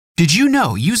Did you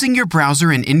know using your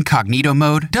browser in incognito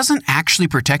mode doesn't actually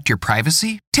protect your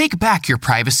privacy? Take back your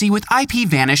privacy with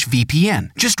IPVanish VPN.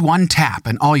 Just one tap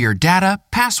and all your data,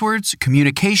 passwords,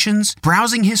 communications,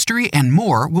 browsing history, and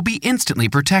more will be instantly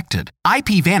protected.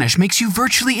 IPVanish makes you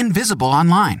virtually invisible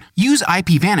online. Use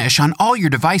IPVanish on all your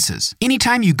devices,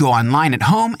 anytime you go online at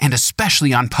home and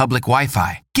especially on public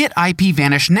Wi-Fi. Get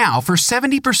IPVanish now for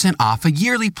 70% off a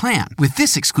yearly plan with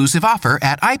this exclusive offer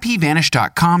at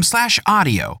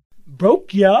ipvanish.com/audio.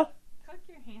 Broke ya? Tuck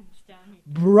your hands down.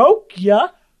 Broke ya?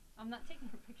 I'm not taking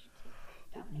a picture.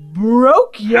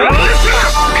 Broke ya?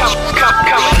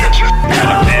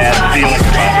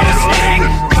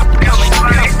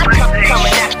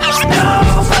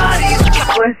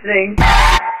 Listening.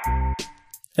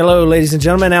 Hello, ladies and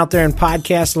gentlemen out there in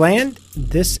podcast land.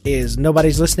 This is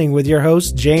Nobody's Listening with your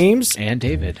host, James. And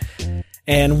David.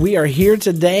 And we are here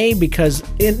today because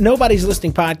Nobody's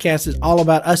Listening podcast is all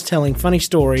about us telling funny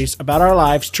stories about our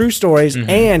lives, true stories,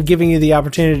 and giving you the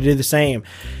opportunity to do the same.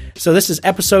 So this is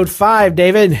episode 5,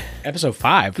 David. Episode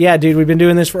 5? Yeah, dude, we've been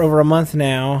doing this for over a month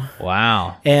now.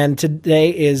 Wow. And today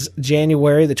is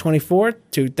January the 24th,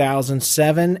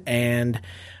 2007, and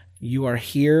you are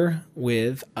here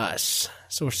with us.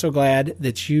 So we're so glad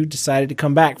that you decided to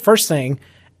come back. First thing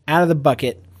out of the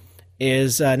bucket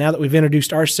is now that we've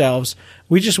introduced ourselves,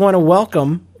 we just want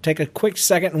to take a quick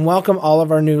second and welcome all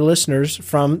of our new listeners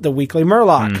from the Weekly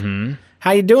Murloc. Mm-hmm.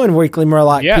 How you doing, Weekly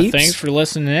Murloc peeps? Thanks for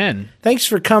listening in. Thanks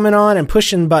for coming on and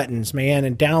pushing buttons, man,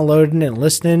 and downloading and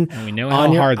listening and we know on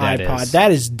how your hard that iPod. is.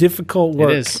 That is difficult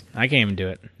work. It is. I can't even do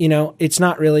it. You know, it's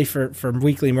not really for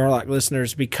Weekly Murloc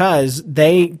listeners because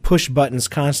they push buttons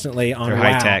constantly on They're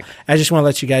WoW. high tech. I just want to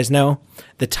let you guys know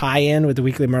the tie-in with the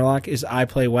Weekly Murloc is I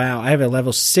play WoW. I have a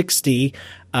level 60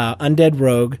 Undead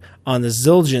Rogue on the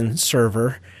Zildjian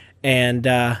server, and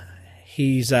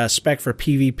he's spec for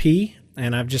PvP.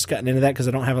 And I've just gotten into that because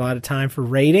I don't have a lot of time for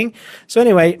raiding. So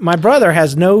anyway, my brother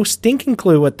has no stinking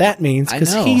clue what that means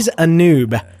because he's a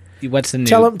noob. What's the new?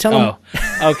 Tell him. Oh,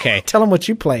 okay. Tell him what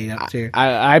you played up to.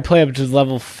 I play up to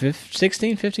level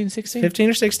 16, 15, 16? 15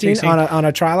 or 16 on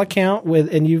a trial account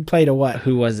and you played a what?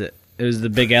 Who was it? It was the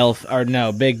big elf, or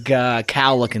no, big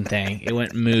cow-looking thing. It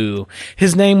went moo.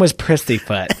 His name was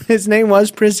Prissyfoot. His name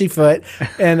was Prissyfoot,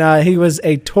 and he was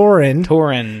a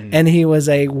Tauren. And he was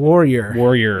a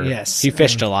warrior. Yes. He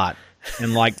fished a lot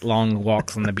and liked long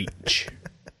walks on the beach.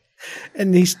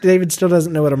 And David still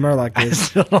doesn't know what a Murloc is. I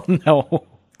still don't know.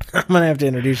 I'm going to have to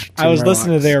introduce you to I was Murlocs.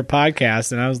 listening to their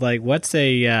podcast, and I was like, what's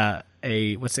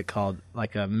what's it called?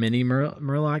 Like a mini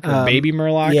Murloc or baby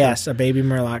Murloc? Yes, a baby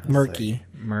Murloc. Murky.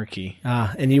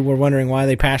 And you were wondering why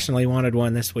they passionately wanted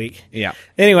one this week. Yeah.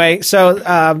 Anyway,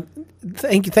 so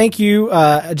thank you,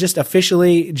 just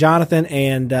officially, Jonathan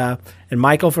and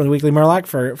Michael from the Weekly Murloc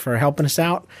for helping us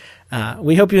out.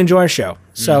 We hope you enjoy our show.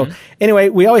 So anyway,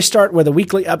 we always start with a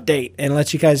weekly update and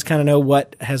let you guys kind of know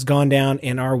what has gone down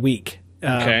in our week.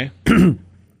 Okay. Do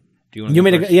you want you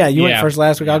to went first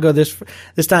last week. Yeah. I'll go this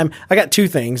time. I got two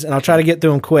things, and I'll try to get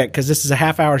through them quick because this is a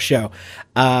half-hour show.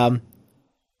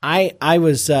 I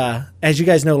was, as you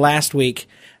guys know, last week,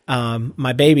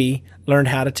 my baby learned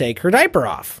how to take her diaper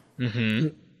off. Mm-hmm.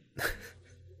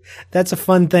 That's a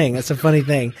fun thing. That's a funny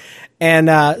thing.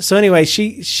 And so anyway,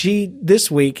 she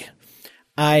this week,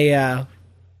 I'm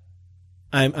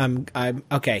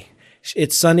okay.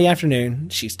 It's Sunday afternoon.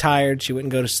 She's tired. She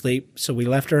wouldn't go to sleep. So we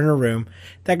left her in her room.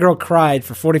 That girl cried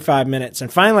for 45 minutes.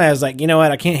 And finally I was like, you know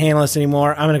what? I can't handle this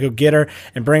anymore. I'm going to go get her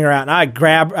and bring her out. And I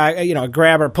grab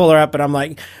her, pull her up. And I'm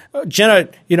like, Jenna,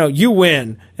 you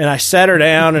win. And I set her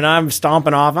down and I'm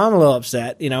stomping off. I'm a little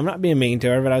upset. I'm not being mean to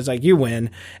her, but I was like, you win.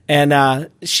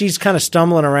 And she's kind of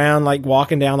stumbling around, like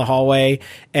walking down the hallway.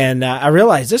 And I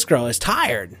realized this girl is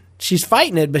tired. She's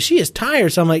fighting it, but she is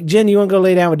tired. So I'm like, Jen, you want to go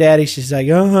lay down with Daddy? She's like,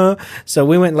 uh-huh. So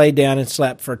we went and laid down and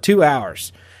slept for 2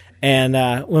 hours. And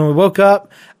when we woke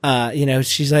up,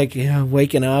 she's like,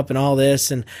 waking up and all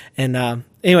this. And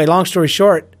anyway, long story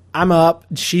short, I'm up,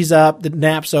 she's up, the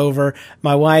nap's over.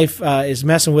 My wife is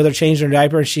messing with her, changing her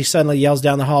diaper, and she suddenly yells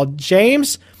down the hall,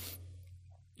 James,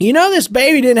 this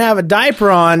baby didn't have a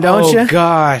diaper on, don't you? Oh,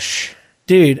 gosh.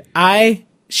 Dude,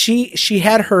 she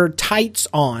had her tights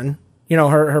on.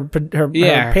 Her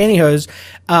pantyhose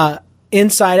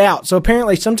inside out. So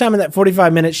apparently sometime in that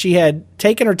 45 minutes, she had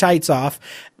taken her tights off,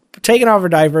 taken off her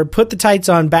diaper, put the tights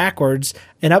on backwards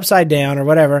and upside down or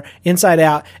whatever, inside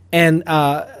out, and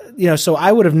so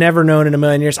I would have never known in a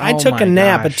million years. I took a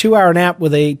nap, gosh. a 2-hour nap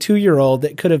with a 2-year-old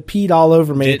that could have peed all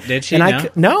over me. Did she? And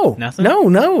No? Nothing?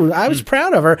 Nothing? No. I was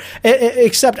proud of her,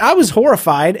 except I was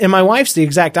horrified. And my wife's the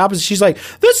exact opposite. She's like,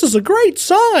 "This is a great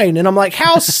sign," and I'm like,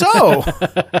 "How so?"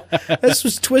 This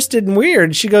was twisted and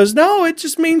weird. She goes, "No, it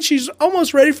just means she's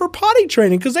almost ready for potty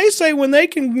training because they say when they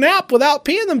can nap without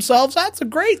peeing themselves, that's a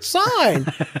great sign."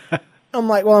 I'm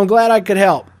like, "Well, I'm glad I could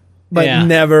help." But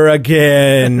never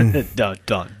again. Dun,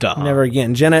 dun, dun. Never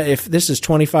again. Jenna, if this is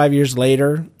 25 years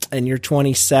later and you're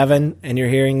 27 and you're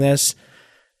hearing this,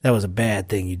 that was a bad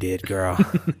thing you did, girl.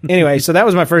 Anyway, so that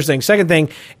was my first thing. Second thing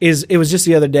is it was just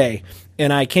the other day,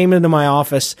 and I came into my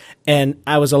office and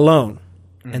I was alone.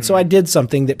 Mm-hmm. And so I did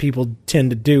something that people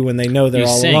tend to do when they know they're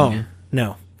all alone.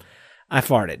 No, I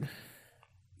farted.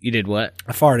 You did what?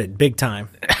 I farted big time.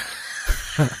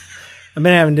 I've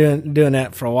been doing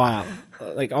that for a while.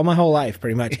 Like all my whole life,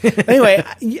 pretty much. Anyway,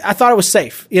 I thought it was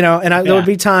safe, and there would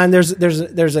be time. There's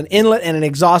an inlet and an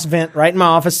exhaust vent right in my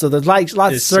office, so there's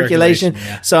lots of circulation.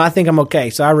 Yeah. So I think I'm okay.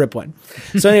 So I rip one.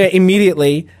 So anyway,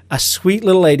 immediately a sweet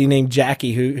little lady named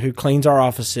Jackie, who cleans our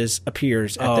offices,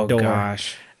 appears at the door. Oh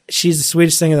gosh. She's the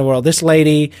sweetest thing in the world. This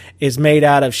lady is made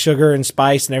out of sugar and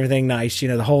spice and everything nice,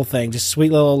 the whole thing. Just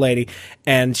sweet little old lady.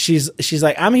 And she's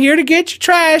like, "I'm here to get your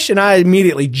trash." And I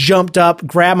immediately jumped up,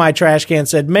 grabbed my trash can, and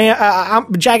said, "Man,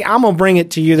 Jackie, I'm going to bring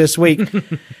it to you this week."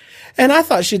 And I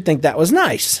thought she'd think that was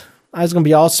nice. I was going to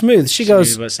be all smooth. She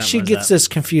gets this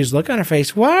confused look on her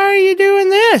face. "Why are you doing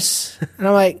this?" And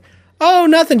I'm like, "Oh,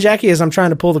 nothing, Jackie," as I'm trying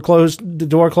to pull the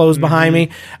door closed behind me.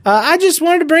 "I just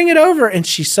wanted to bring it over." And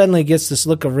she suddenly gets this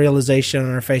look of realization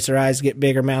on her face. Her eyes get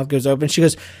big, her mouth goes open. She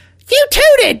goes, "You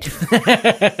tooted!"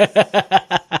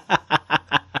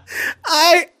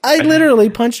 I literally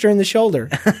punched her in the shoulder.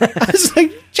 I was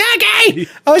like, "Jackie!"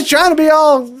 I was trying to be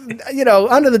all,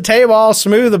 under the table, all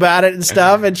smooth about it and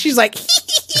stuff. And she's like,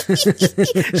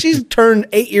 she's turned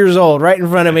 8 years old right in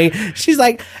front of me. She's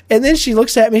like, and then she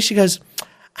looks at me, she goes,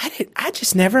 I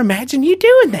just never imagined you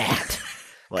doing that.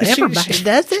 Well, everybody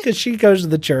does it. Because she goes to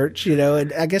the church,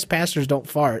 and I guess pastors don't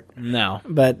fart. No.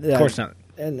 But of course not.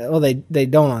 And, they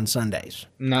don't on Sundays.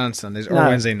 Not on Sundays or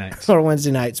Wednesday nights. Or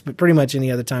Wednesday nights, but pretty much any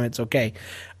other time it's okay.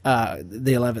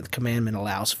 The 11th commandment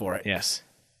allows for it. Yes.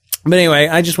 But anyway,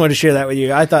 I just wanted to share that with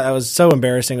you. I thought that was so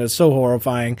embarrassing. It was so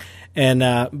horrifying.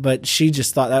 And but she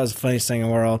just thought that was the funniest thing in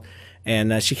the world.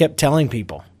 And she kept telling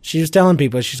people. She was telling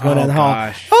people. She's going down the hall.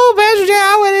 Gosh. "Oh, Pastor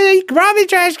John, he robbed his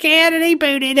trash can and he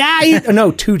booted."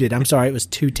 No, tooted. I'm sorry. It was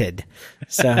tooted.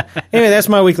 So anyway, that's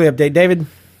my weekly update. David?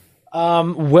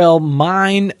 Well,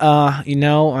 mine,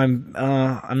 I'm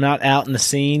not out in the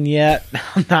scene yet.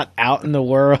 I'm not out in the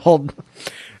world.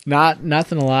 Not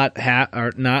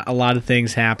a lot of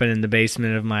things happen in the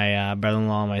basement of my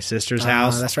brother-in-law and my sister's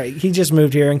house. That's right. He just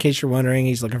moved here. In case you're wondering,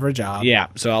 he's looking for a job. Yeah,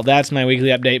 so that's my weekly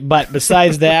update. But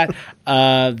besides that,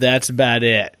 that's about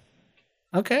it.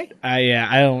 Okay.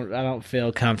 I don't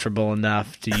feel comfortable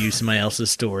enough to use somebody else's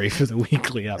story for the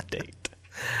weekly update.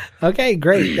 Okay,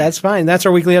 great. That's fine. That's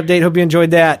our weekly update. Hope you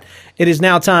enjoyed that. It is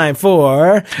now time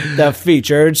for the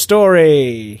featured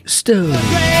story.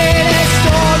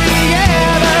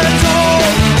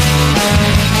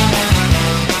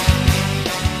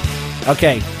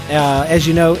 Okay, as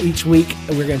you know, each week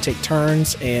we're going to take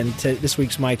turns, and this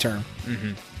week's my turn.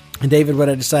 Mm-hmm. And David, what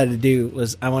I decided to do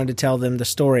was I wanted to tell them the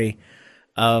story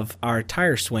of our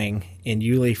tire swing in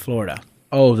Yulee, Florida.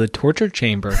 Oh, the torture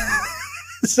chamber.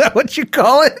 Is that what you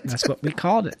call it? That's what we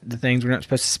called it. The things we're not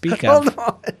supposed to speak of. Hold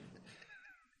on.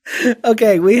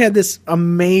 Okay, we had this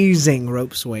amazing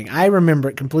rope swing. I remember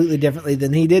it completely differently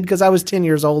than he did because I was 10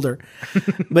 years older.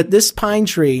 But this pine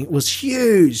tree was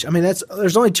huge. I mean,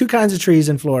 there's only two kinds of trees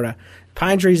in Florida,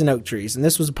 pine trees and oak trees. And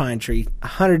this was a pine tree,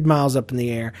 100 miles up in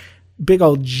the air. Big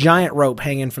old giant rope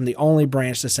hanging from the only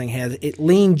branch this thing had. It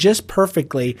leaned just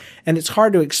perfectly, and it's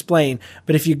hard to explain.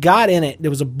 But if you got in it, there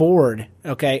was a board,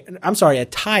 a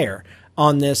tire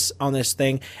on this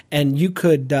thing, and you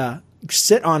could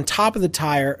sit on top of the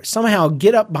tire, somehow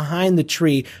get up behind the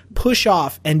tree, push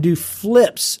off, and do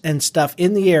flips and stuff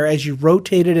in the air as you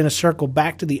rotated in a circle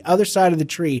back to the other side of the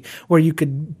tree, where you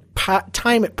could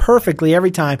time it perfectly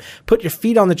every time, put your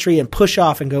feet on the tree and push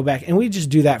off and go back. And we just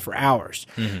do that for hours.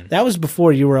 Mm-hmm. That was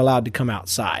before you were allowed to come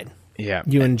outside. Yeah.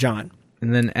 You and John.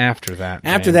 And then after that,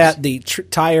 the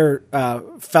tire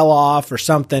fell off or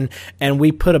something, and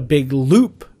we put a big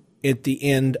loop at the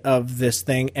end of this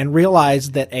thing and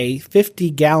realized that a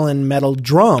 50-gallon metal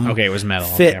drum it was metal.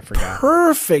 fit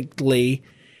perfectly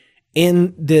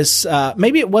in this.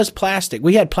 Maybe it was plastic.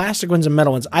 We had plastic ones and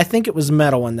metal ones. I think it was a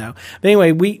metal one, though. But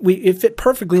anyway, it fit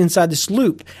perfectly inside this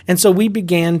loop. And so we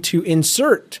began to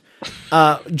insert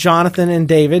Jonathan and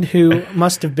David, who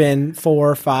must have been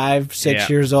 4, 5, 6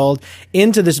 years old,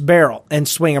 into this barrel and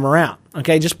swing them around.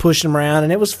 Okay, just pushing them around,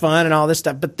 and it was fun and all this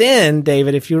stuff. But then,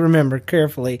 David, if you remember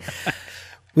carefully,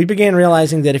 we began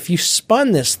realizing that if you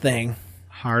spun this thing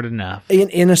hard enough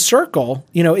in a circle,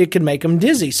 it could make them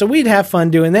dizzy. So we'd have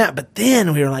fun doing that. But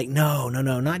then we were like, no,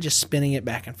 not just spinning it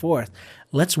back and forth.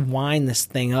 Let's wind this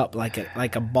thing up like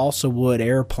a balsa wood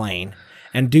airplane.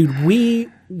 And dude, we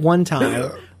one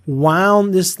time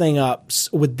wound this thing up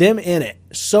with them in it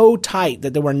so tight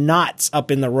that there were knots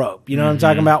up in the rope. You know what I'm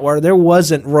talking about? Where there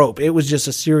wasn't rope. It was just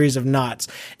a series of knots.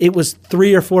 It was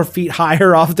 3 or 4 feet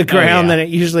higher off the ground than it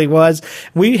usually was.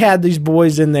 We had these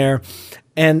boys in there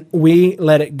and we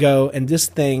let it go. And this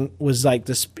thing was like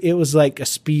it was like a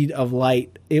speed of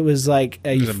light. It was like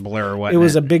it was a blur. It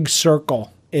was a big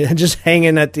circle. It just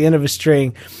hanging at the end of a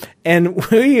string. And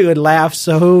we would laugh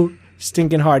so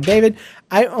stinking hard. David,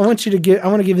 I want to give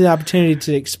you the opportunity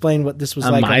to explain what this was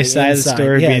on like my on the side of the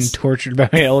story, being tortured by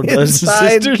my older brothers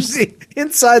and sisters.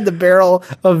 Inside the barrel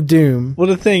of doom. Well,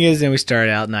 the thing is, then we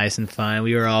started out nice and fine.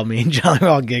 We were all, me and John were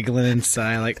all giggling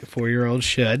inside like 4-year-olds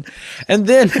should. And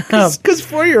then... Because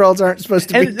 4-year-olds aren't supposed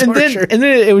to be tortured. And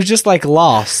then it was just like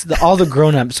Lost. All the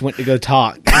grown-ups went to go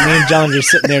talk. And me and John were just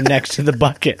sitting there next to the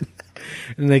bucket.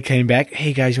 And they came back,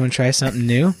 hey guys, you want to try something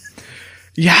new?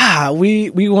 Yeah, we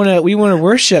want to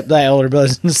worship thy older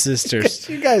brothers and sisters.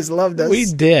 You guys loved us. We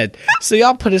did. So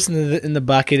y'all put us in the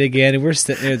bucket again, and we're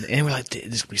sitting there, and we're like, "This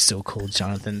is gonna be so cool,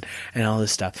 Jonathan," and all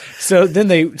this stuff. So then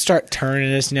they start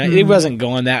turning us. It wasn't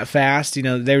going that fast.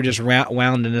 They were just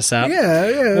wounding us up.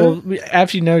 Yeah. Well,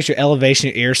 after you notice your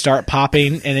elevation, your ears start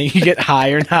popping, and then you get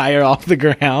higher and higher off the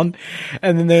ground,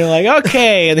 and then they're like,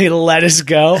 "Okay," and they let us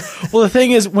go. Well, the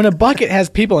thing is, when a bucket has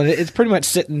people in it, it's pretty much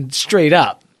sitting straight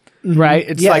up. Right?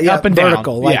 It's like up and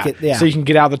vertical, down. So you can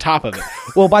get out the top of it.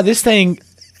 Well, by this thing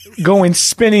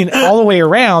spinning all the way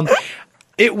around,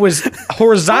 it was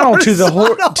horizontal to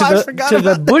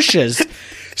the bushes.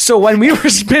 So when we were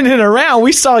spinning around,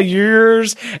 we saw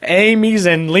yours, Amy's,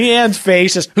 and Leanne's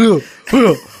faces. We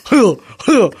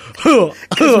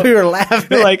were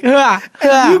laughing. Like,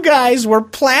 you guys were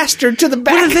plastered to the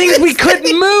back. One of the things we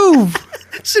couldn't move.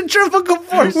 Centrifugal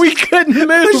force. We couldn't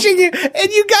move. Pushing you,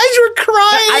 and you guys were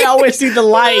crying. I always see the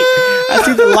light. I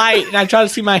see the light, and I try to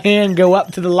see my hand go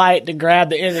up to the light to grab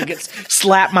the end and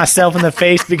slap myself in the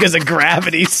face because of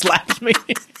gravity slaps me.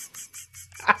 You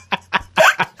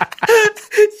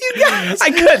guys, I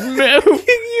couldn't move.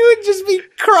 You would just be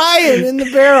crying in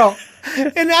the barrel.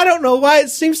 And I don't know why it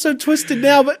seems so twisted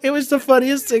now, but it was the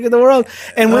funniest thing in the world.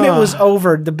 And when it was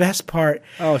over, the best part.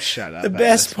 Oh, shut up! The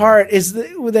best part is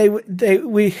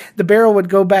the barrel would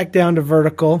go back down to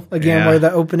vertical again, where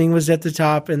the opening was at the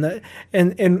top, and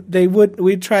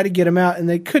we'd try to get them out, and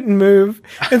they couldn't move,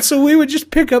 and so we would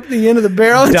just pick up the end of the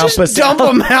barrel and dump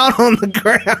them out on the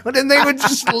ground, and they would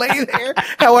just lay there,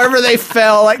 however they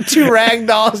fell, like 2 rag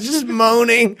dolls, just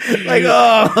moaning, like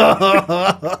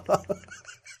oh.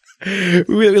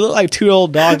 We look like 2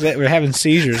 old dogs that were having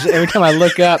seizures. Every time I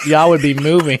look up, y'all would be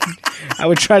moving. I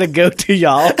would try to go to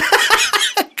y'all. And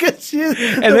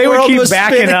they would keep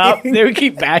backing up. They would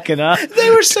keep backing up.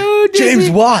 They were so dizzy. James,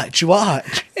 watch.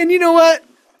 And you know what?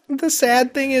 The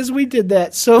sad thing is we did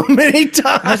that so many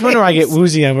times. That's when I get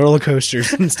woozy on roller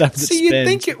coasters and stuff that spins. You'd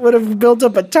think it would have built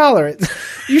up a tolerance.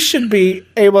 You should be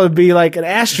able to be like an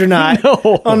astronaut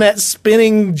on that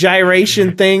spinning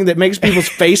gyration thing that makes people's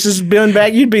faces bend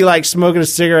back. You'd be like smoking a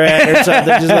cigarette or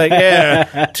something. Just like,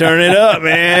 yeah, turn it up,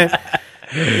 man.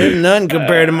 There's nothing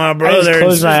compared to my brother. I just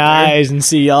close my eyes and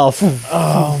see y'all.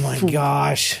 Oh, my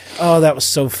gosh. Oh, that was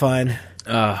so fun.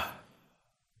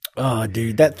 Oh,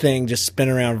 dude, that thing just spin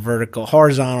around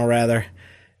horizontal rather.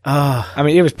 I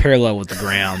mean, it was parallel with the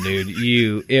ground, dude.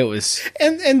 It was,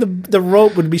 and the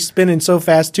rope would be spinning so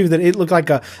fast too that it looked like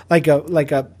a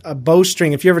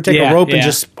bowstring. If you ever take a rope and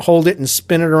just hold it and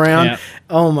spin it around,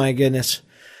 oh my goodness.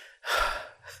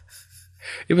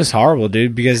 It was horrible,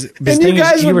 dude, because and you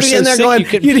guys would be in there going,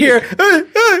 you'd hear,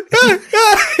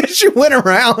 as you went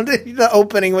around, the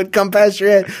opening would come past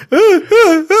your head.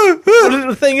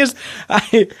 The thing is,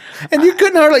 and you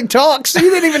couldn't hardly talk, so you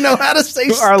didn't even know how to say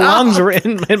stop. Our lungs were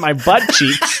in my butt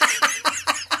cheeks.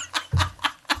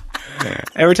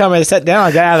 Every time I sat down,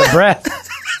 I got out of breath.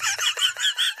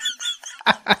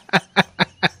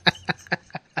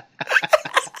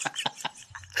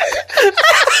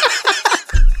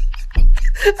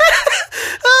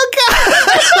 Oh, God.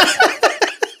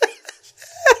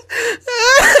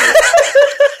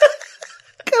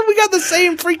 God, we got the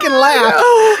same freaking laugh.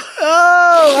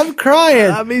 Oh, I'm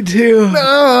crying. Me too.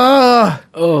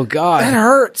 Oh, God. that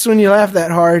hurts when you laugh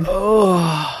that hard.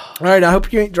 Oh. All right, I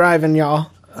hope you ain't driving,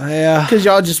 y'all. Yeah. Because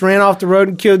y'all just ran off the road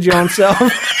and killed your own self.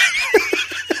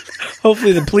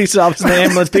 Hopefully the police officer and the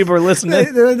ambulance people are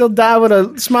listening. They'll die with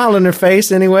a smile on their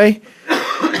face anyway.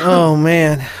 Oh,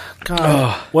 man.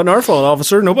 God. Wasn't our fault,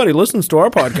 officer. Nobody listens to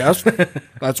our podcast.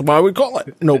 That's why we call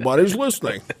it. Nobody's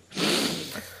listening.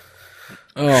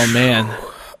 Oh, man.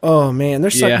 Oh, man.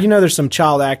 There's some, Yeah. there's some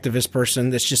child activist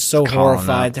person that's just so Calling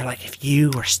horrified. up. They're like, if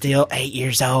you were still 8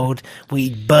 years old,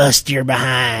 we'd bust your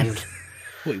behind.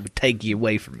 We would take you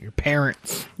away from your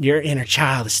parents. Your inner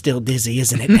child is still dizzy,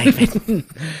 isn't it, David?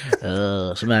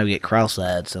 Somebody get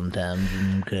cross-eyed sometimes.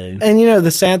 Okay. And the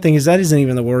sad thing is that isn't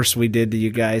even the worst we did to you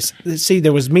guys. See,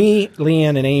 there was me,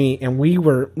 Leanne, and Amy, and we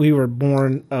were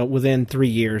born within 3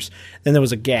 years. Then there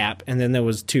was a gap, and then there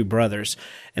was 2 brothers.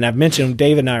 And I've mentioned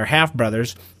David and I are half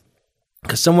brothers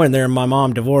because somewhere in there, my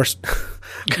mom divorced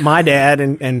my dad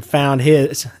and found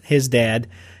his dad.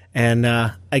 And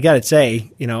I got to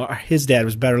say, his dad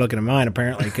was better looking than mine,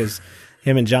 apparently, because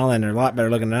him and John are a lot better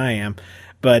looking than I am.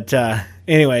 But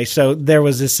anyway, so there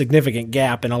was this significant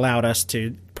gap and allowed us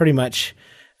to pretty much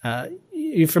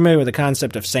you're familiar with the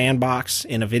concept of sandbox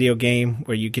in a video game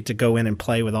where you get to go in and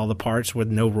play with all the parts with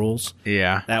no rules?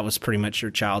 Yeah. That was pretty much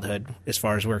your childhood as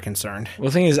far as we're concerned. Well,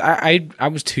 the thing is, I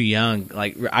was too young.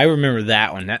 Like, I remember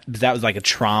that one. That was like a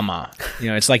trauma.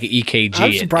 It's like an EKG.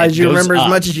 I'm surprised you goes remember as up.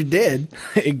 much as you did.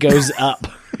 It goes up,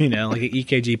 like an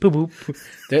EKG. Poop, poop, poop.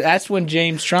 That's when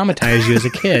James traumatized you as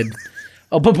a kid.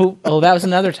 Oh, poop, poop. Oh, that was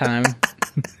another time.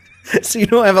 So you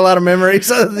don't have a lot of memories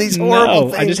of these horrible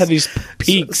things. I just have these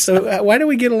peaks. So why do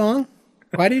we get along?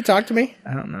 Why do you talk to me?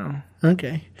 I don't know.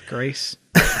 Okay. Grace.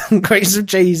 Grace of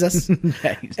Jesus.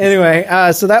 Anyway,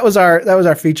 so that was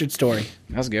our featured story.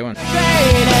 That was a good one.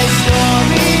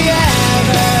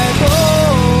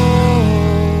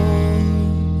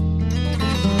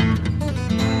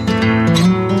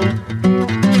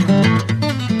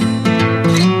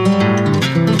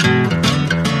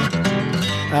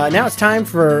 Now it's time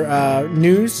for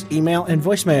news, email, and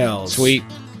voicemails. Sweet.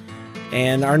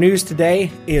 And our news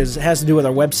today has to do with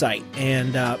our website.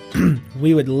 And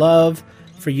we would love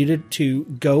for you to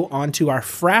go onto our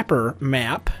Frapper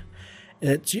map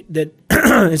that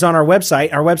is on our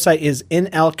website. Our website is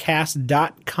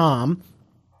nlcast.com.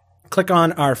 Click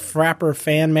on our Frapper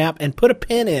fan map and put a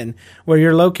pin in where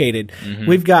you're located. Mm-hmm.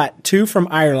 We've got 2 from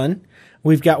Ireland.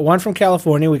 We've got 1 from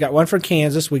California. We got 1 from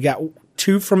Kansas. We got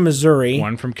 2 from Missouri.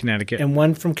 1 from Connecticut. And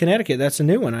 1 from Connecticut. That's a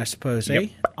new one, I suppose, eh? Yep.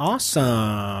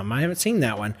 Awesome. I haven't seen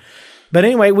that one. But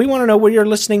anyway, we want to know where you're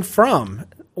listening from.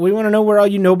 We want to know where all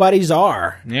you nobodies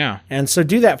are. Yeah. And so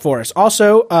do that for us.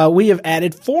 Also, we have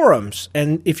added forums.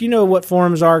 And if you know what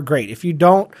forums are, great. If you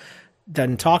don't,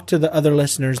 then talk to the other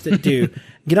listeners that do.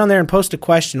 Get on there and post a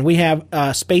question. We have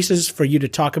spaces for you to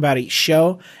talk about each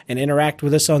show and interact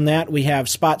with us on that. We have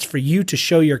spots for you to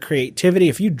show your creativity.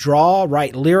 If you draw,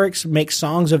 write lyrics, make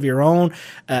songs of your own,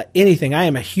 anything. I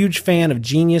am a huge fan of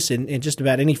Genius in just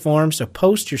about any form, so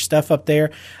post your stuff up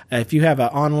there. If you have an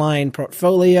online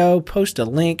portfolio, post a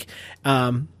link.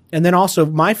 And then also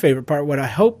my favorite part, what I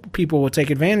hope people will take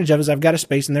advantage of, is I've got a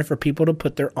space in there for people to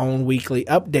put their own weekly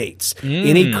updates.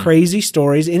 Any crazy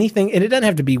stories, anything, and it doesn't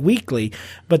have to be weekly,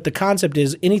 but the concept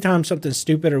is anytime something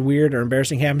stupid or weird or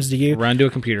embarrassing happens to you, Run to a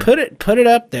computer. put it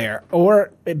up there.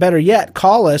 Or better yet,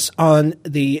 call us on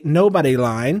the Nobody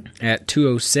line. At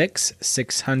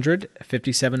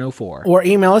 206-600-5704. Or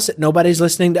email us at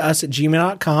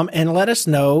nobodieslisteningtous@gmail.com and let us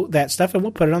know that stuff, and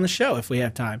we'll put it on the show if we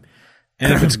have time.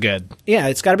 And if it's good. Yeah,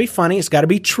 it's got to be funny. It's got to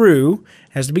be true.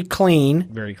 It has to be clean.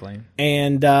 Very clean.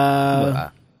 And it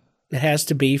has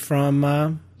to be from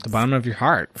The bottom of your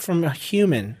heart. a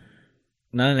human.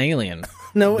 Not an alien.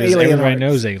 No Because alien. everybody hearts.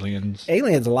 knows aliens.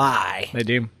 Aliens lie. They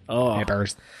do. Oh. Hey,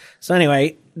 Burst. So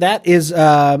anyway, that is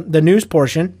the news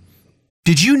portion.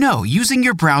 Did you know using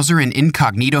your browser in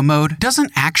incognito mode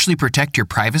doesn't actually protect your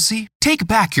privacy? Take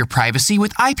back your privacy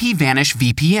with IPVanish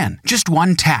VPN. Just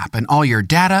one tap and all your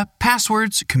data,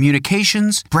 passwords,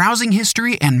 communications, browsing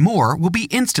history, and more will be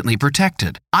instantly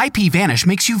protected. IPVanish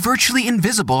makes you virtually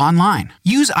invisible online.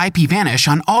 Use IPVanish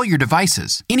on all your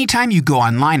devices, anytime you go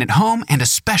online at home and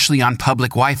especially on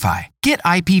public Wi-Fi. Get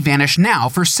IPVanish now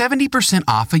for 70%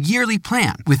 off a yearly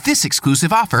plan with this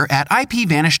exclusive offer at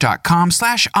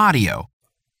ipvanish.com/audio.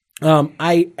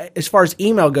 As far as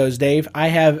email goes, Dave, I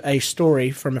have a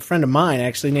story from a friend of mine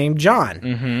actually named John.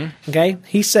 Mm-hmm. Okay,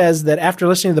 he says that after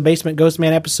listening to the Basement Ghost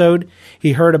Man episode,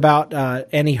 he heard about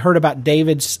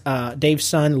Dave's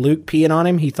son Luke peeing on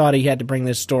him. He thought he had to bring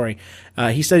this story.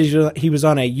 He said he was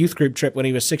on a youth group trip when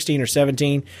he was 16 or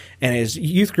 17, and his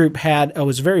youth group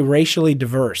was very racially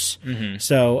diverse. Mm-hmm.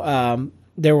 So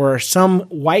there were some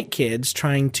white kids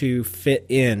trying to fit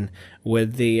in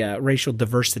with the racial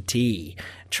diversity.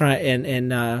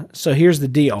 So here's the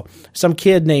deal. Some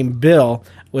kid named Bill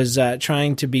was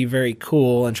trying to be very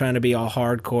cool and trying to be all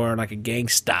hardcore like a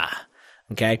gangsta.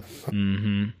 Okay?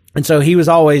 Mm-hmm. And so he was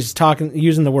always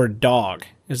using the word dog.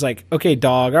 It was like, okay,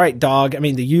 dog. All right, dog. I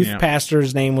mean, the youth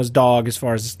pastor's name was Dog as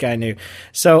far as this guy knew.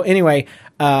 So anyway,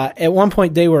 at one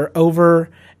point they were over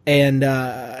and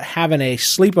having a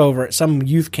sleepover at some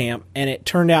youth camp, and it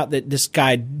turned out that this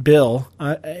guy, Bill,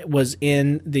 was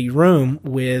in the room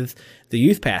with the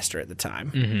youth pastor at the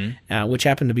time, which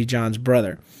happened to be John's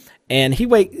brother. And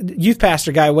youth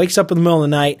pastor guy wakes up in the middle of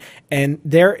the night, and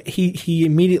there he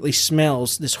immediately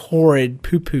smells this horrid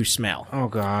poo-poo smell. Oh,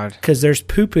 God. Because there's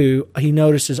poo-poo he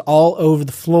notices all over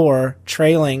the floor,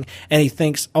 trailing, and he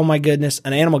thinks, oh, my goodness,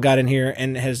 an animal got in here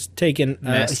and has taken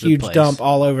a huge dump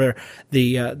all over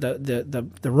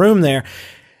the room there.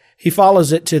 He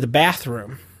follows it to the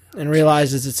bathroom and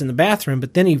realizes it's in the bathroom,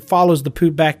 but then he follows the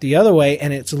poop back the other way,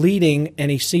 and it's leading,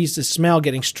 and he sees the smell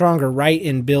getting stronger right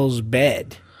in Bill's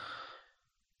bed.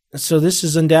 So this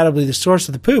is undoubtedly the source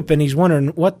of the poop, and he's wondering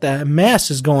what the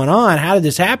mess is going on. How did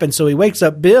this happen? So he wakes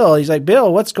up Bill. He's like,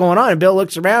 Bill, what's going on? And Bill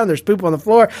looks around. There's poop on the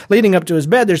floor leading up to his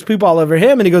bed. There's poop all over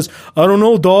him, and he goes, I don't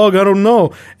know, dog. I don't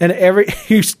know. And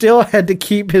he still had to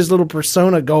keep his little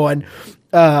persona going.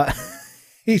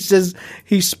 He says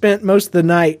he spent most of the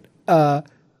night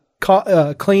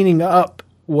cleaning up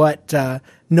what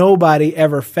nobody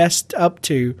ever fessed up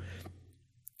to.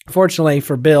 Fortunately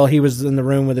for Bill, he was in the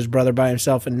room with his brother by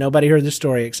himself, and nobody heard the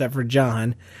story except for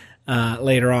John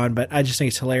later on. But I just think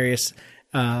it's hilarious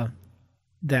that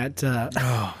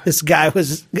this guy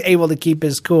was able to keep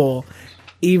his cool,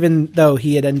 even though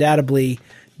he had undoubtedly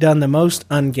done the most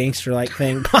ungangster-like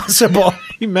thing possible.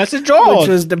 He messaged George, which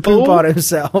was to poop on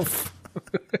himself.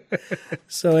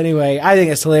 So anyway, I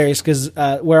think it's hilarious because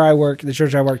where I work, the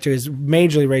church I work to, is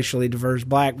majorly racially diverse: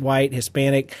 black, white,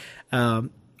 Hispanic.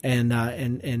 And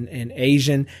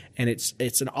Asian, and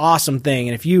it's an awesome thing.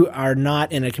 And if you are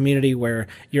not in a community where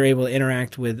you're able to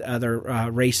interact with other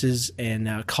races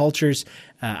and cultures,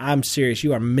 I'm serious,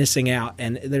 you are missing out.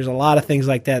 And there's a lot of things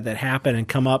like that happen and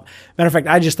come up. Matter of fact,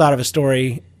 I just thought of a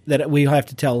story that we'll have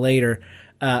to tell later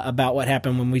about what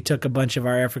happened when we took a bunch of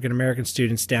our African American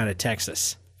students down to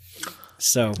Texas.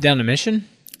 So down to Mission?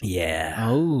 Yeah.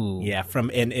 Oh. Yeah,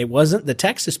 and it wasn't the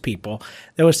Texas people.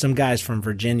 There was some guys from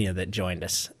Virginia that joined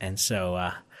us. And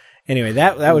so anyway,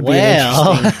 that would be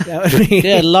interesting. That would be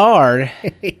good Lord.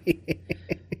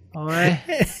 All right.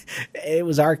 It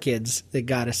was our kids that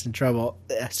got us in trouble,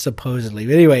 supposedly.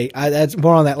 But anyway, that's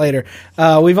more on that later.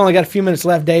 We've only got a few minutes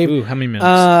left, Dave. Ooh, how many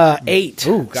minutes? 8.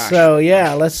 Ooh, gosh. So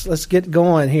yeah, let's get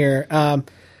going here.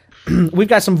 We've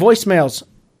got some voicemails.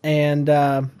 And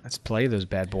let's play those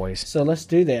bad boys. So let's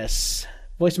do this.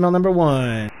 Voicemail number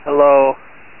 1. Hello,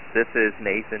 this is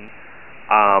Nathan.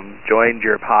 Joined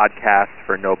your podcast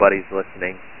for Nobody's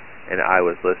Listening, and I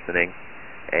was listening.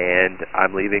 And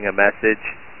I'm leaving a message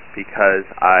because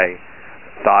I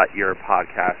thought your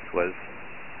podcast was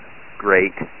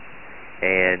great.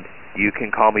 And you can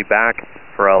call me back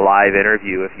for a live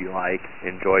interview if you like.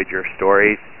 Enjoyed your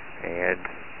stories, and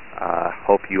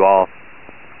hope you all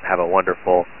have a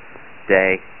wonderful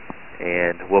day,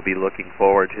 and we'll be looking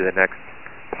forward to the next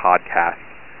podcast.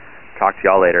 Talk to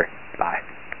y'all later. Bye.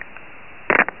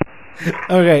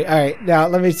 Okay, all right. Now,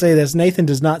 let me say this. Nathan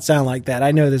does not sound like that.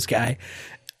 I know this guy.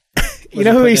 You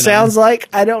know who he sounds like?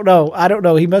 I don't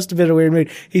know. He must have been in a weird mood.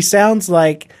 He sounds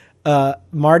like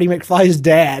Marty McFly's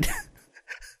dad.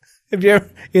 Have you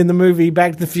ever, in the movie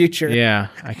Back to the Future? Yeah,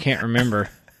 I can't remember.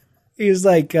 He's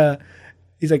like,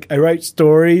 I write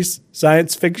stories,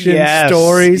 science fiction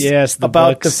stories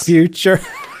about books. the future.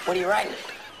 What are you writing?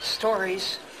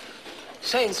 Stories.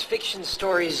 Science fiction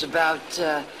stories about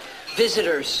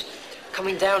visitors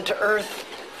coming down to Earth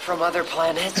from other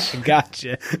planets.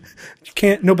 Gotcha.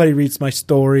 Nobody reads my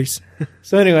stories.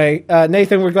 So anyway,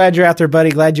 Nathan, we're glad you're out there,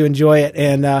 buddy. Glad you enjoy it.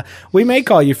 And we may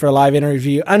call you for a live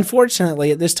interview.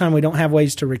 Unfortunately, at this time, we don't have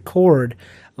ways to record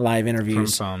live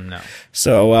interviews. From no.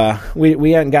 So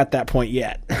we haven't got that point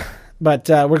yet. But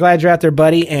we're glad you're out there,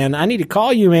 buddy. And I need to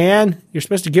call you, man. You're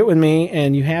supposed to get with me,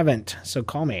 and you haven't. So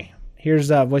call me. Here's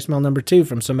voicemail number 2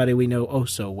 from somebody we know oh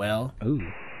so well. Ooh.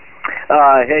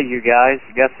 Hey, you guys.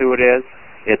 Guess who it is?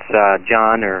 It's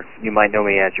John, or you might know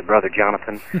me as your brother,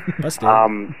 Jonathan.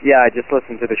 Yeah, I just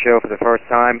listened to the show for the first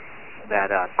time. That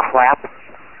crap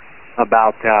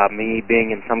about me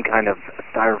being in some kind of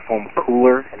styrofoam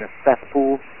cooler in a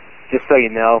cesspool. Just so you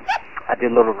know, I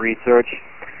did a little research,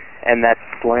 and that's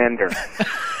slander.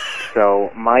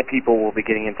 So my people will be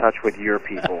getting in touch with your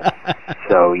people.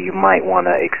 So you might want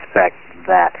to expect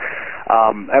that.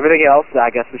 Everything else, I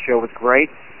guess the show was great.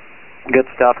 Good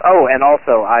stuff. Oh, and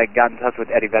also I got in touch with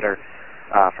Eddie Vedder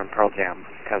from Pearl Jam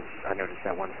because I noticed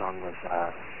that one song was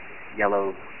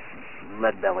Yellow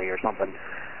Lead Belly or something.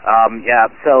 Yeah,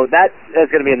 so that is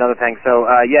going to be another thing. So,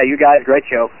 yeah, you guys, great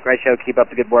show. Great show. Keep up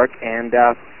the good work, and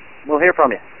we'll hear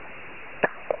from you.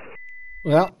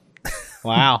 Well,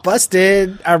 wow.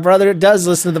 Busted. Our brother does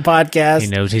listen to the podcast. He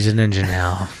knows he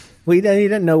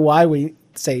didn't know why we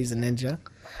say he's a ninja,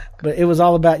 but it was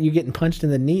all about you getting punched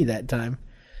in the knee that time.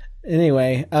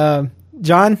 Anyway,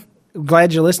 John,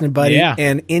 glad you're listening, buddy. Yeah.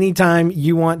 And anytime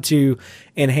you want to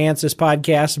enhance this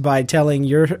podcast by telling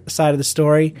your side of the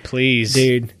story, please,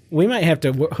 dude, we might have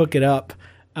to hook it up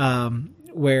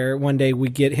where one day we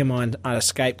get him on a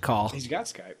Skype call. He's got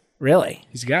Skype. Really?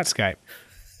 He's got Skype.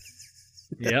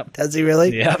 Yep. Does he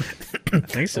really? Yep. I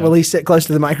think so. Will he sit close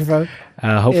to the microphone?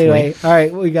 Hopefully. Anyway, all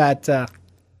right, we got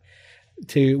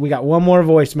one more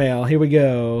voicemail. Here we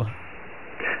go.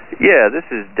 Yeah, this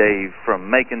is Dave from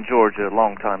Macon, Georgia,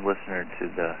 longtime listener to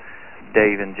the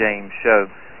Dave and James show.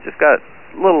 Just got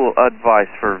a little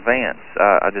advice for Vance.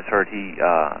 I just heard he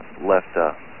left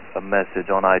a message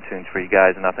on iTunes for you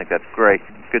guys, and I think that's great.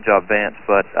 Good job, Vance.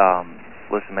 But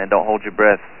listen, man, don't hold your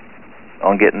breath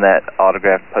on getting that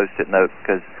autographed Post-it note,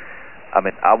 because, I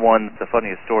mean, I won the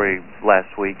funniest story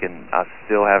last week, and I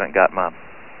still haven't got my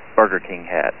Burger King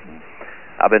hat. And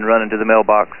I've been running to the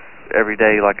mailbox every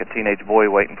day like a teenage boy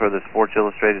waiting for the Sports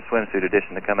Illustrated swimsuit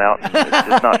edition to come out, and it's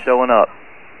just not showing up.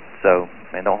 So,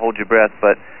 man, don't hold your breath,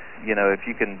 but, you know, if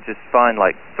you can just find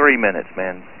like 3 minutes,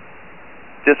 man,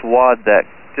 just wad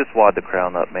the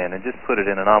crown up, man, and just put it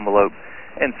in an envelope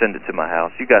and send it to my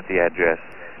house. You got the address.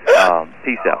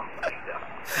 Peace out.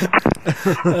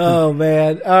 Oh,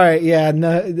 man. All right, yeah,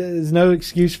 no, there's no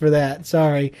excuse for that.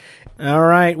 Sorry. All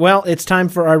right, well, it's time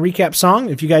for our recap song.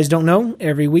 If you guys don't know,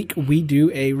 every week we do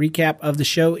a recap of the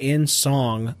show in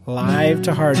song, live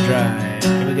to hard drive.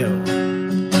 Here we go.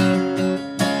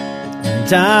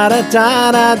 Da da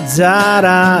da da da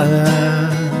da,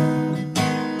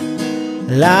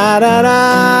 la da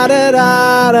da da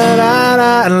da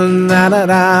da da da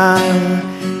da.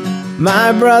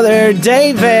 My brother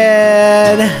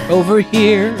David over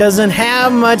here doesn't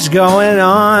have much going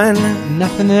on.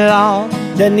 Nothing at all.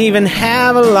 Doesn't even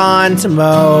have a lawn to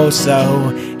mow, so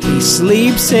he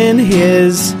sleeps in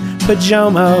his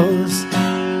pajamas.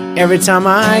 Every time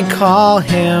I call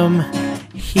him,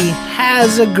 he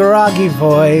has a groggy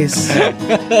voice.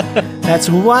 That's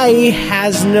why he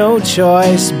has no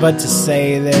choice but to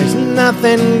say there's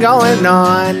nothing going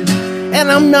on. And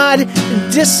I'm not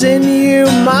dissing you,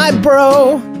 my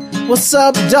bro. What's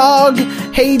up, dog?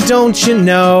 Hey, don't you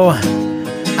know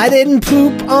I didn't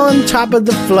poop on top of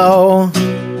the flow?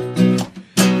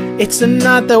 It's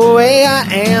not the way I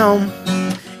am.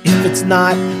 If it's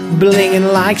not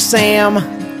blinging like Sam,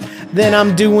 then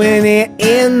I'm doing it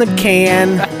in the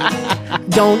can.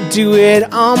 Don't do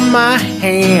it on my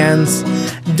hands.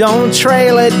 Don't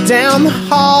trail it down the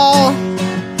hall.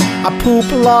 I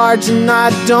poop large and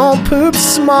I don't poop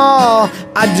small.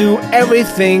 I do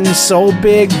everything so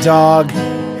big, dog.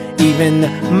 Even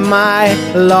my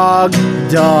log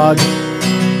dog.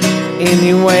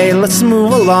 Anyway, let's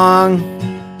move along.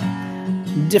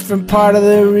 Different part of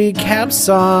the recap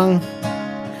song.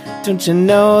 Don't you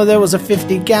know there was a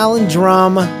 50-gallon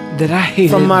drum that I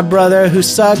hated from my brother who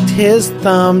sucked his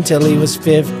thumb till he was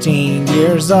 15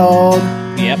 years old?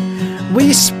 Yep.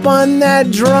 We spun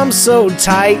that drum so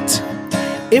tight,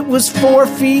 it was 4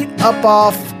 feet up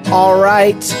off,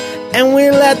 alright. And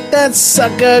we let that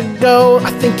sucker go.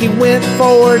 I think he went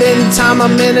forward in time a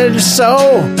minute or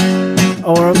so.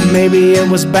 Or maybe it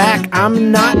was back,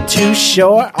 I'm not too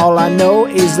sure. All I know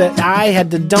is that I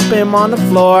had to dump him on the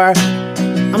floor.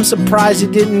 I'm surprised he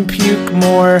didn't puke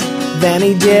more than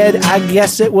he did. I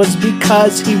guess it was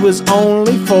because he was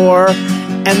only 4.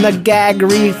 And the gag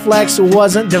reflex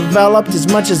wasn't developed as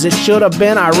much as it should have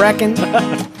been, I reckon.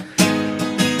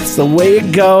 It's the way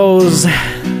it goes.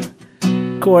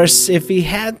 Of course, if he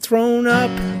had thrown up,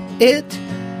 it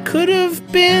could have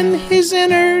been his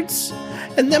innards.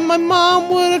 And then my mom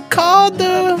would have called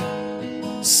the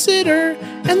sitter.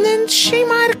 And then she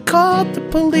might have called the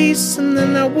police. And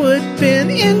then I would have been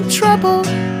in trouble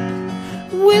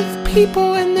with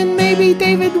people, and then maybe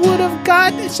David would have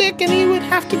gotten sick and he would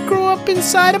have to grow up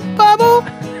inside a bubble,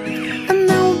 and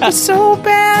that would be so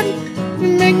bad.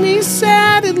 It'd make me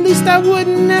sad. At least I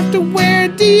wouldn't have to wear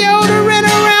deodorant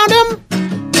around him.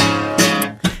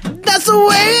 That's the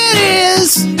way it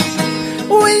is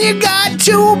when you got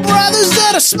two brothers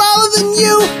that are smaller than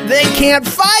you. They can't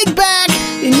fight back,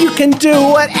 and you can do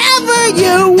whatever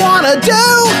you want to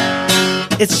do.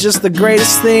 It's just the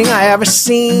greatest thing I ever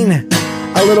seen.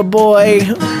 A little boy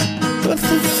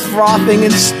frothing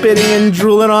and spitting and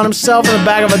drooling on himself in the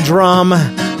back of a drum.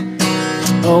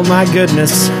 Oh my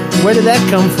goodness, where did that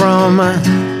come from?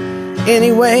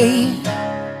 Anyway,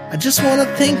 I just want to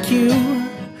thank you,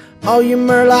 all you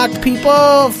Murloc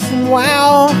people from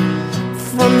WoW,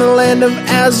 from the land of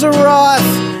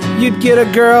Azeroth. You'd get a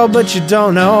girl, but you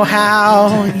don't know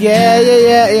how.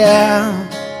 Yeah.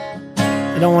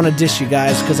 I don't want to diss you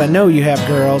guys, because I know you have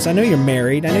girls. I know you're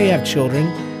married. I know you have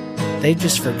children. They've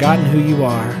just forgotten who you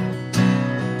are.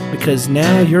 Because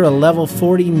now you're a level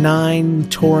 49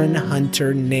 Tauren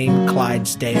hunter named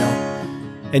Clydesdale.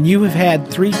 And you have had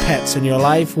 3 pets in your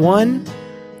life. One,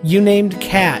 you named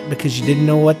Cat because you didn't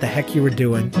know what the heck you were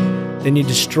doing. Then you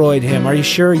destroyed him. Are you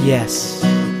sure? Yes.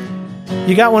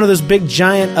 You got one of those big,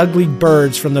 giant, ugly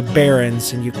birds from the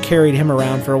Barrens, and you carried him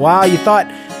around for a while. You thought,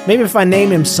 maybe if I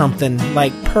name him something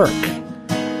like Perk,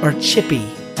 or Chippy,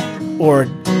 or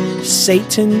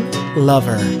Satan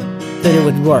Lover, that it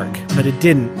would work. But it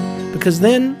didn't. Because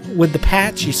then, with the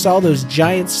patch, you saw those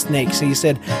giant snakes, so you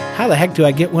said, how the heck do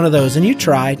I get one of those? And you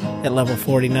tried at level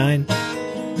 49.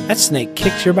 That snake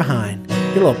kicked your behind.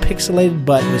 Your little pixelated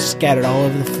butt was scattered all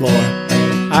over the floor.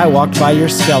 I walked by your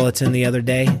skeleton the other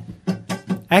day.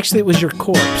 Actually, it was your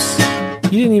corpse.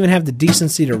 You didn't even have the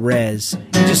decency to res.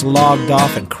 You just logged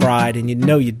off and cried, and you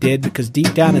know you did, because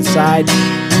deep down inside,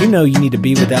 you know you need to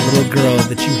be with that little girl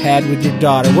that you had with your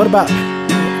daughter. What about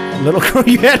little girl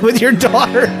you had with your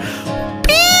daughter?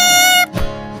 Beep!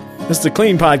 This is the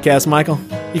Clean Podcast, Michael.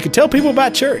 You can tell people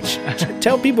about church.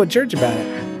 Tell people at church about it.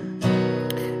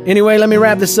 Anyway, let me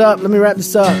wrap this up.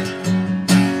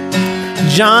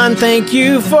 John, thank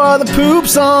you for the poop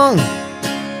song.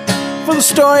 For the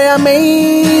story I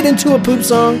made into a poop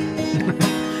song.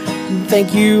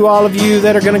 Thank you, all of you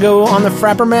that are going to go on the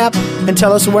Frapper map and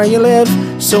tell us where you live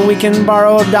so we can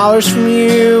borrow dollars from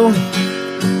you.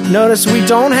 Notice we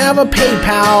don't have a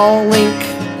PayPal link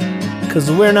because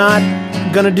we're not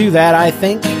going to do that, I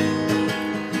think.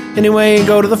 Anyway,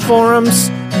 go to the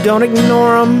forums. Don't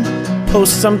ignore them.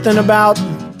 Post something about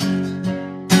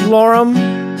Lorem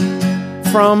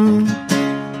from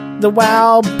the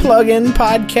WoW plugin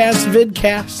podcast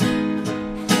vidcast.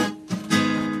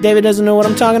 David doesn't know what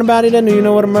I'm talking about. He doesn't even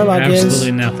know what a Murloc is.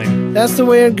 Absolutely nothing. That's the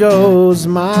way it goes,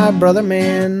 my brother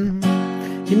man.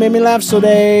 You made me laugh so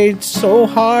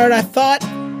hard I thought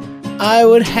I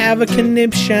would have a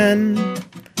conniption.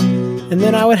 And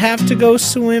then I would have to go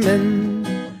swimming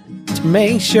to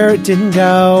make sure it didn't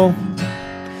go.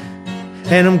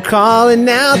 And I'm calling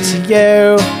out to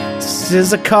you. This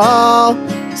is a call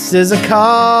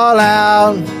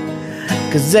out.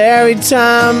 'Cause every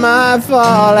time I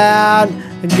fall out,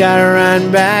 I gotta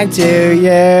run back to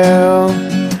you.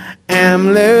 And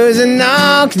I'm losing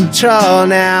all control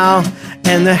now.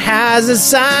 And the hazard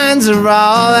signs are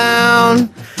all down.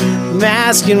 I'm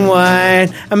asking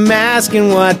what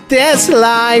this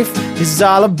life is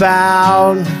all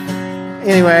about.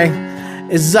 Anyway,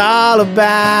 it's all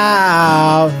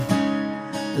about.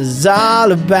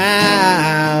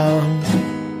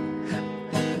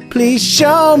 Please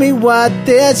show me what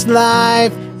this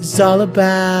life is all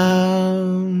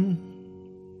about.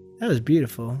 That was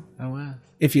beautiful. Oh, wow.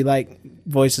 If you like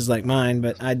voices like mine,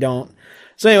 but I don't.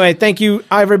 So anyway, thank you,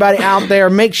 everybody out there.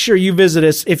 Make sure you visit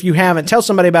us if you haven't. Tell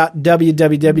somebody about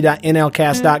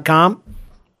www.nlcast.com.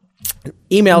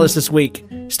 Email us this week.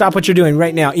 Stop what you're doing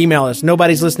right now. Email us.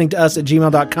 Nobody's listening to us at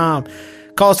gmail.com.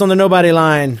 Call us on the Nobody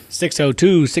line.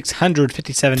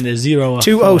 602-657-04.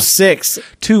 206.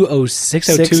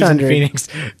 602 in Phoenix.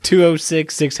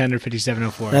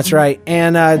 206-657-04. That's right.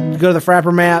 And go to the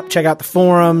Frapper map. Check out the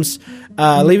forums.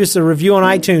 Leave us a review on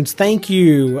iTunes. Thank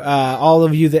you, all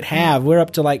of you that have. We're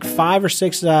up to like 5 or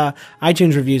 6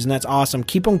 iTunes reviews, and that's awesome.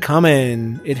 Keep them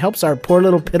coming. It helps our poor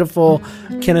little pitiful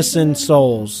Kinnison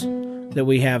souls that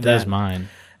we have. That's mine.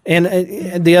 And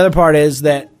the other part is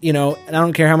that, I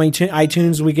don't care how many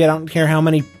iTunes we get. I don't care how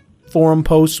many forum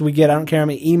posts we get. I don't care how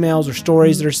many emails or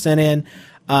stories that are sent in.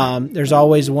 There's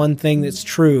always one thing that's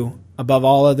true above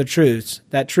all other truths.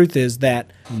 That truth is that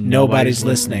nobody's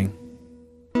listening.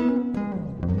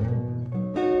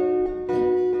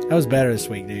 That was better this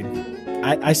week, dude.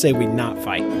 I say we not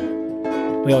fight.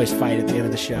 We always fight at the end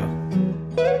of the show.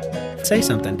 Say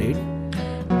something, dude.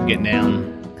 Get down.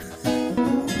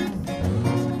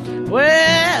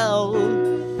 Well,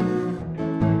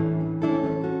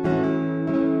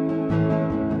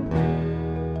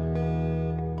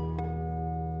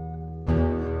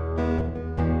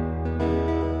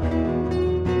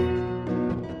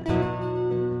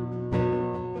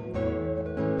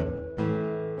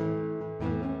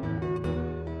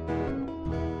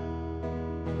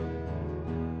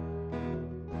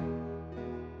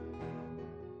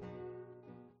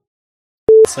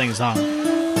 sing a song.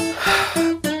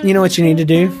 You know what you need to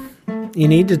do? You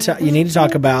need to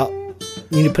talk about.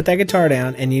 You need to put that guitar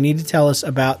down, and you need to tell us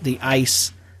about the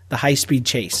high-speed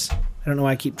chase. I don't know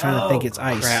why I keep trying to think it's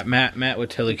ice. Crap, Matt would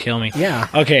totally kill me. Yeah.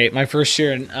 Okay, my first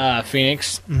year in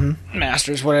Phoenix,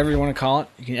 Masters, whatever you want to call it.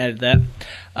 You can edit that.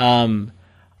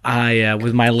 I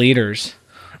with my leaders,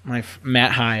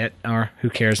 Matt Hyatt, or who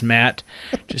cares, Matt,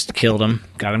 just killed him.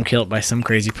 Got him killed by some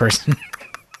crazy person.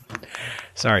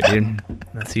 Sorry, dude.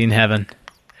 I'll see you in heaven.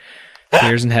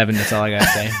 Tears in heaven. That's all I gotta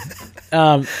say.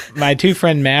 My two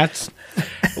friend Matts.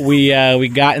 We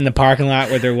got in the parking lot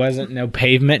where there wasn't no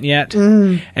pavement yet,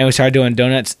 and we started doing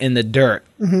donuts in the dirt.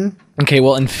 Okay,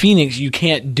 well in Phoenix you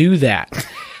can't do that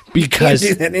because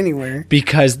can't do that anywhere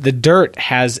because the dirt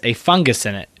has a fungus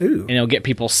in it, Ooh. and it'll get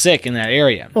people sick in that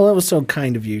area. Well, it was so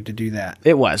kind of you to do that.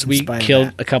 It was. We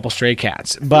killed a couple stray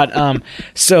cats, but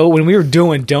so when we were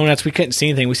doing donuts, we couldn't see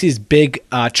anything. We see this big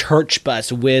church bus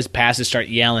whiz past and start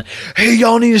yelling, "Hey,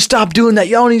 y'all need to stop doing that!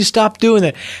 Y'all need to stop doing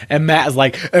that!" And Matt is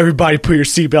like, "Everybody, put your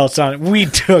seatbelts on!" We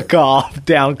took off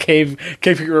down Cave.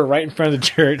 We were right in front of the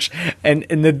church, and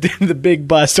the big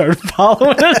bus started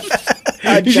following us.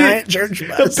 A giant church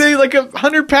bus. A big, like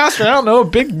 100 passenger, I don't know, a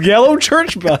big yellow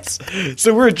church bus.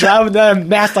 So we're driving down, and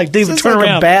Matt's like, "David, turn like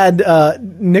around." A bad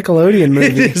Nickelodeon movie.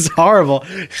 It is horrible.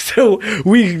 So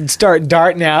we start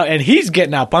darting out, and he's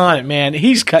getting up on it, man.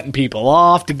 He's cutting people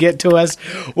off to get to us.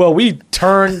 Well, we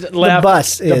turned left.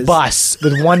 The bus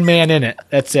with one man in it.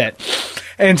 That's it.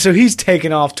 And so he's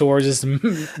taking off towards us.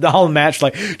 The whole match,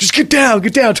 like, "Just get down,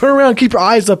 turn around, keep your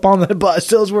eyes up on the bus.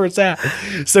 Tell us where it's at."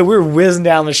 So we're whizzing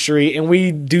down the street, and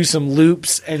we do some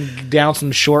loops and down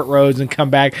some short roads and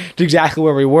come back to exactly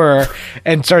where we were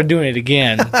and started doing it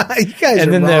again. You guys and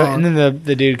are then wrong. and then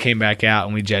the dude came back out,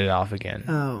 and we jetted off again.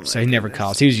 Oh, so he never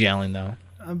called us. He was yelling though.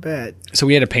 I bet. So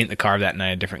we had to paint the car that night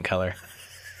a different color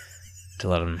to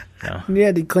let him know. You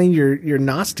had to clean your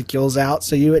nostrils out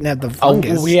so you wouldn't have the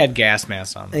fungus. Oh, we had gas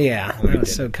masks on. Yeah, that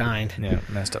was so kind. Yeah,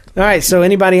 messed up. All right, so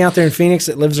anybody out there in Phoenix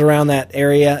that lives around that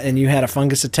area and you had a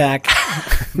fungus attack,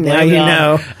 now you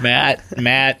know. Matt,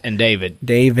 and David.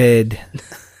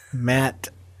 Matt,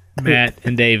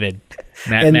 and David.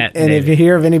 Matt, and David. if you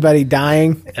hear of anybody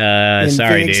dying in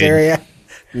sorry, Phoenix dude. area,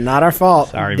 not our fault.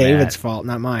 Sorry, David's Matt. fault,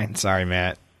 not mine. Sorry,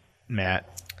 Matt.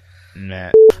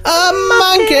 A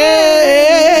monkey,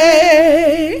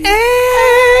 and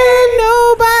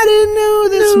nobody knew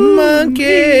this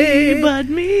monkey but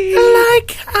me.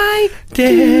 like I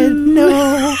did know.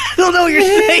 I don't know what you're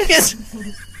saying.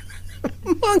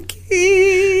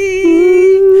 Monkey.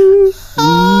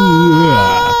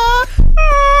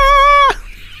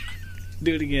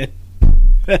 Do it again.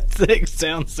 That thing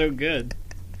sounds so good.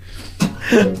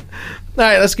 All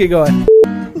right, let's get going.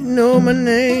 You know my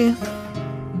name.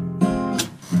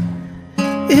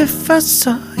 If I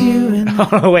saw you in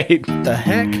Oh, wait. the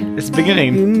heck, It's the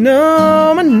beginning. you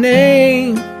know my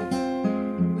name.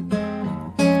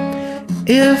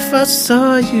 If I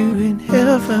saw you in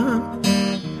heaven,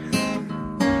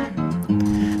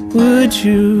 would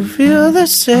you feel the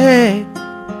same?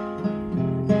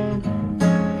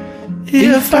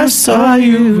 If I saw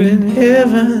you in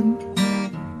heaven,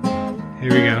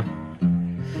 Here we go.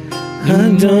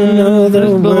 I don't know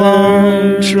the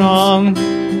words Strong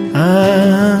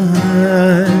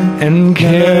and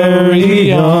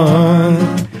carry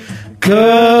on,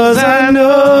 'cause I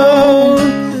know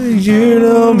you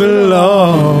don't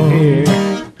belong here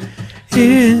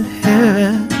in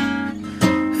heaven.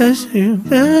 As you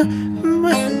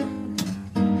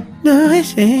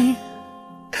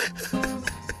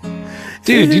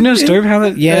Dude, do you know the story of how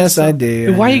that? Yes, I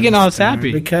do. Why are you getting all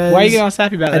sappy? Because Why are you getting all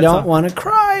sappy about that? I don't song? want to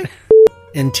cry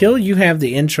until you have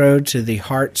the intro to the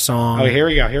Heart song. Oh, here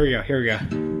we go.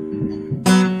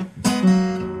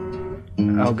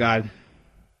 Oh, God.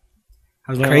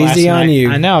 I was learning Crazy last on night. you.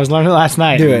 I know. I was learning it last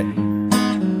night. Do it.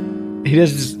 He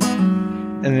does this.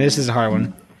 And this is a hard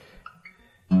one.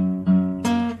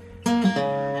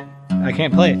 I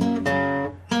can't play it.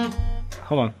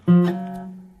 Hold on.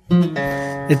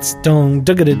 It's dong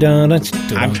dugga dun.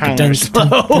 I'm trying to learn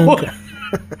slow.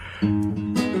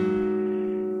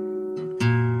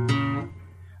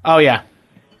 Oh, yeah.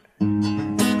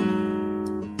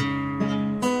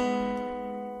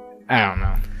 I don't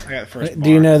know. I got the first Do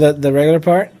you bar. know the regular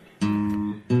part?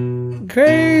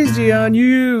 Crazy on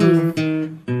you.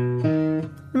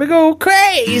 Let me go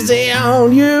crazy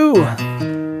on you. I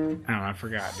don't know. I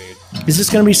forgot, dude. Is this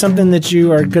going to be something that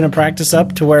you are going to practice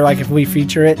up to where, like, if we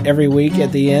feature it every week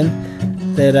at the end,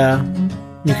 that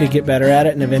you could get better at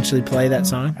it and eventually play that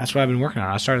song? That's what I've been working on.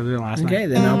 I started doing it last night. Okay,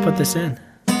 then I'll put this in.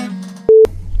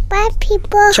 Bye,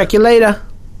 people. Check you later.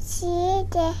 See you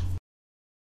there.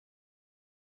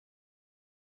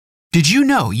 Did you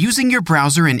know using your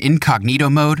browser in incognito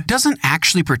mode doesn't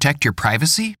actually protect your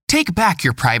privacy? Take back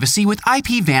your privacy with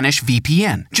IPVanish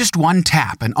VPN. Just one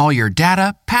tap and all your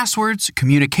data, passwords,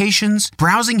 communications,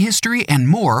 browsing history, and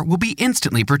more will be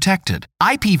instantly protected.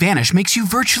 IPVanish makes you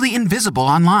virtually invisible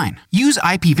online. Use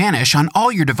IPVanish on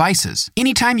all your devices,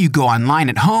 anytime you go online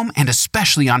at home and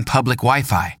especially on public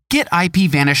Wi-Fi. Get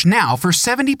IPVanish now for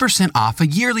 70% off a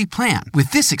yearly plan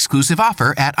with this exclusive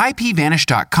offer at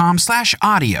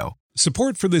ipvanish.com/audio.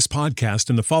 Support for this podcast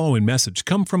and the following message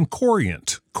come from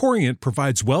Corient. Corient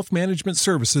provides wealth management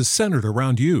services centered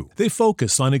around you. They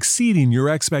focus on exceeding your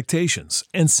expectations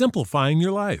and simplifying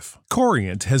your life.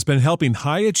 Corient has been helping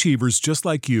high achievers just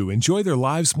like you enjoy their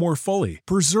lives more fully,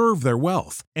 preserve their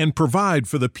wealth, and provide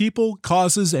for the people,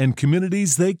 causes, and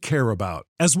communities they care about.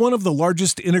 As one of the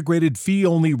largest integrated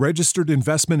fee-only registered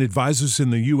investment advisors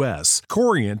in the U.S.,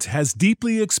 Corient has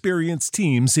deeply experienced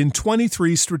teams in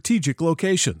 23 strategic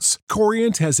locations.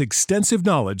 Corient has extensive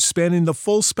knowledge spanning the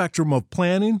full spectrum of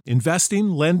planning, investing,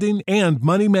 lending, and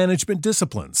money management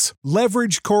disciplines.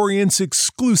 Leverage Corient's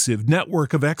exclusive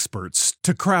network of experts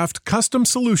to craft custom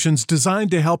solutions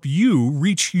designed to help you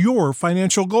reach your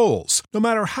financial goals, no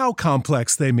matter how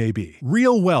complex they may be.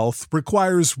 Real wealth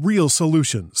requires real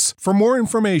solutions. For more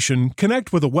information,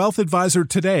 connect with a wealth advisor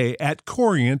today at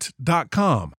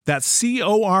Corient.com. That's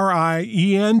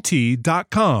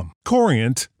Corient.com.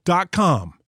 Corient.com.